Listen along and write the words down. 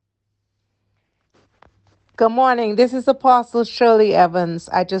Good morning. This is Apostle Shirley Evans.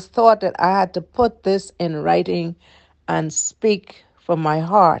 I just thought that I had to put this in writing and speak from my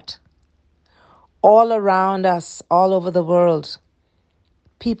heart. All around us, all over the world,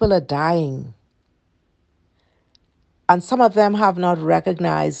 people are dying. And some of them have not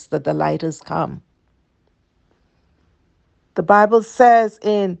recognized that the light has come. The Bible says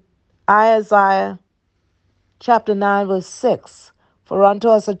in Isaiah chapter 9, verse 6, "For unto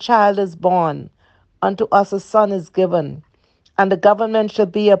us a child is born, unto us a son is given, and the government shall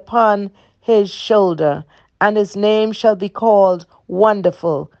be upon his shoulder, and his name shall be called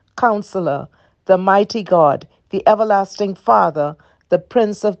Wonderful, Counselor, the Mighty God, the Everlasting Father, the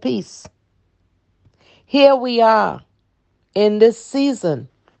Prince of Peace." Here we are in this season,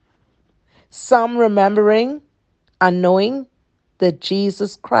 some remembering and knowing that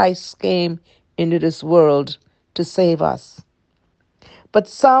Jesus Christ came into this world to save us. But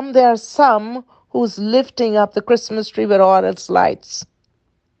there are some who's lifting up the Christmas tree with all its lights.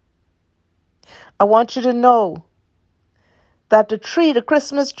 I want you to know that the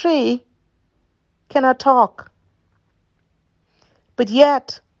Christmas tree, cannot talk. But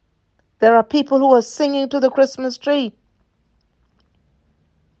yet, there are people who are singing to the Christmas tree.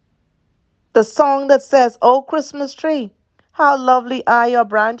 The song that says, "Oh, Christmas tree, how lovely are your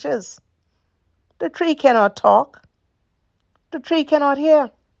branches." The tree cannot talk. The tree cannot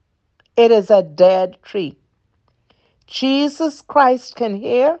hear. It is a dead tree. Jesus Christ can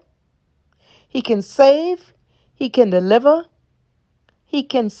hear. He can save. He can deliver. He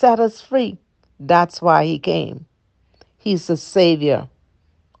can set us free. That's why he came. He's the Savior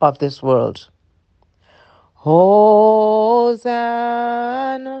of this world. Hosanna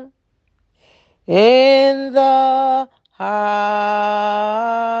in the highest.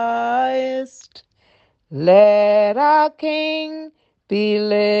 Let our King be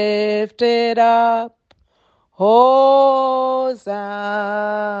lifted up. Hosanna.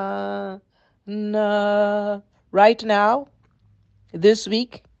 Right now, this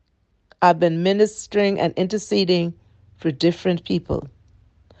week, I've been ministering and interceding for different people.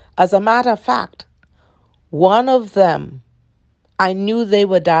 As a matter of fact, one of them, I knew they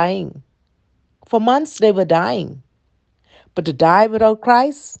were dying. For months they were dying. But to die without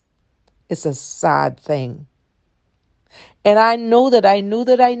Christ is a sad thing. And I know that I knew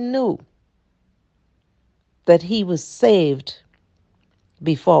that I knew that he was saved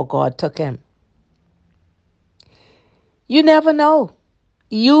before God took him. You never know.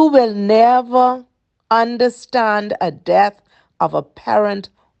 You will never understand a death of a parent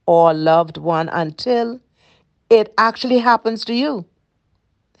or loved one until it actually happens to you.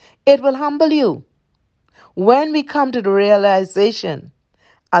 It will humble you. When we come to the realization,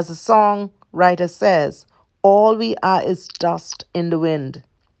 as the songwriter says, all we are is dust in the wind.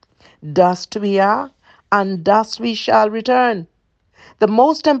 Dust we are, and dust we shall return. The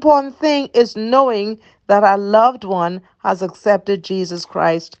most important thing is knowing that our loved one has accepted Jesus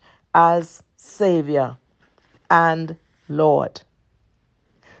Christ as Savior and Lord.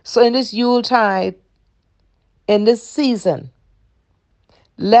 So in this Yuletide, in this season,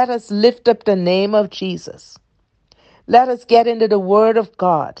 let us lift up the name of Jesus. Let us get into the Word of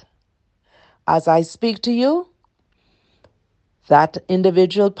God. As I speak to you, that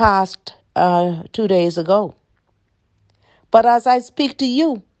individual passed 2 days ago. But as I speak to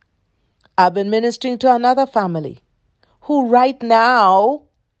you, I've been ministering to another family who right now,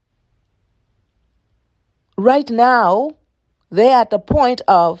 they're at the point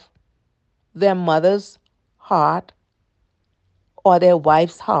of their mother's heart or their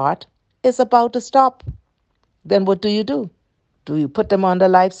wife's heart is about to stop. Then what do you do? Do you put them on the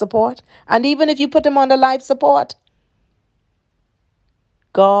life support? And even if you put them on the life support,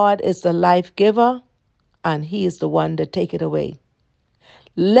 God is the life giver and he is the one to take it away.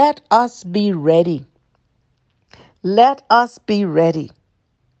 Let us be ready. Let us be ready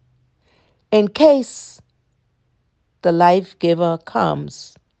in case the life giver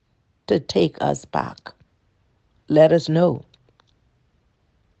comes to take us back. Let us know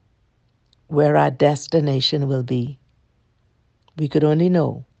where our destination will be. We could only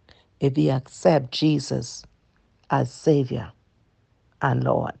know if we accept Jesus as Savior and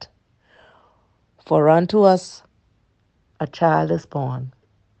Lord. For unto us a child is born,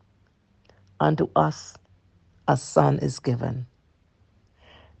 unto us a son is given.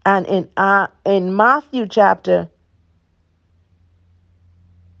 And in Matthew chapter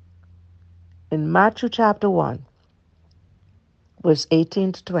 1, verse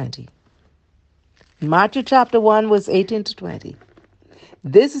 18 to 20. Matthew chapter 1, verse 18 to 20.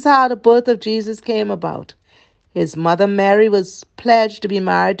 This is how the birth of Jesus came about. His mother Mary was pledged to be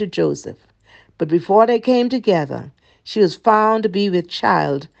married to Joseph, But before they came together, she was found to be with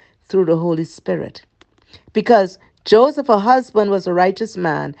child through the Holy Spirit. Because Joseph, her husband, was a righteous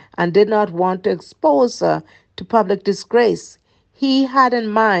man and did not want to expose her to public disgrace, he had in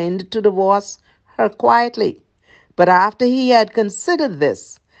mind to divorce her quietly. But after he had considered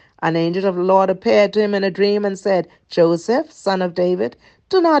this, an angel of the Lord appeared to him in a dream and said, Joseph, son of David,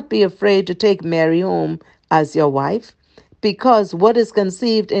 do not be afraid to take Mary home as your wife, because what is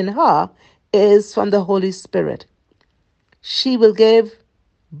conceived in her is from the Holy Spirit. She will give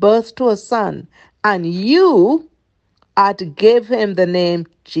birth to a son, and you are to give him the name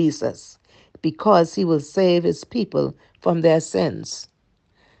Jesus, because he will save his people from their sins.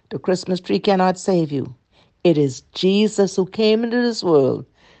 The Christmas tree cannot save you. It is Jesus who came into this world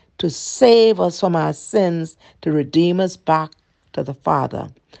to save us from our sins, to redeem us back to the Father.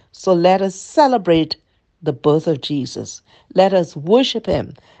 So let us celebrate the birth of Jesus. Let us worship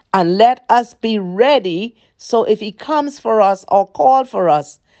him and let us be ready so if he comes for us or call for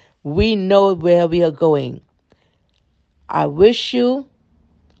us, we know where we are going. I wish you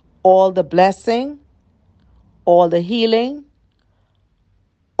all the blessing, all the healing,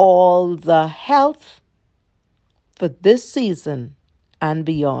 all the health for this season and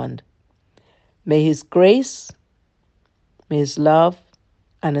beyond. May his grace, may his love,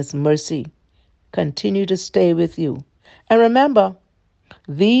 and his mercy continue to stay with you. And remember,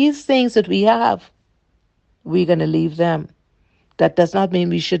 these things that we have, we're going to leave them. That does not mean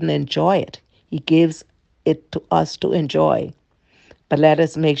we shouldn't enjoy it. He gives it to us to enjoy. But let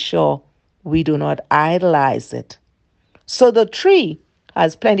us make sure we do not idolize it. So the tree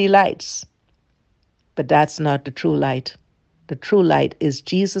has plenty lights, but that's not the true light. The true light is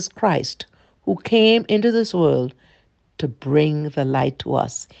Jesus Christ, who came into this world to bring the light to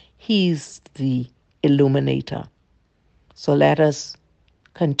us. He's the illuminator. So let us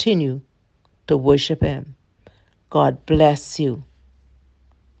continue to worship him. God bless you.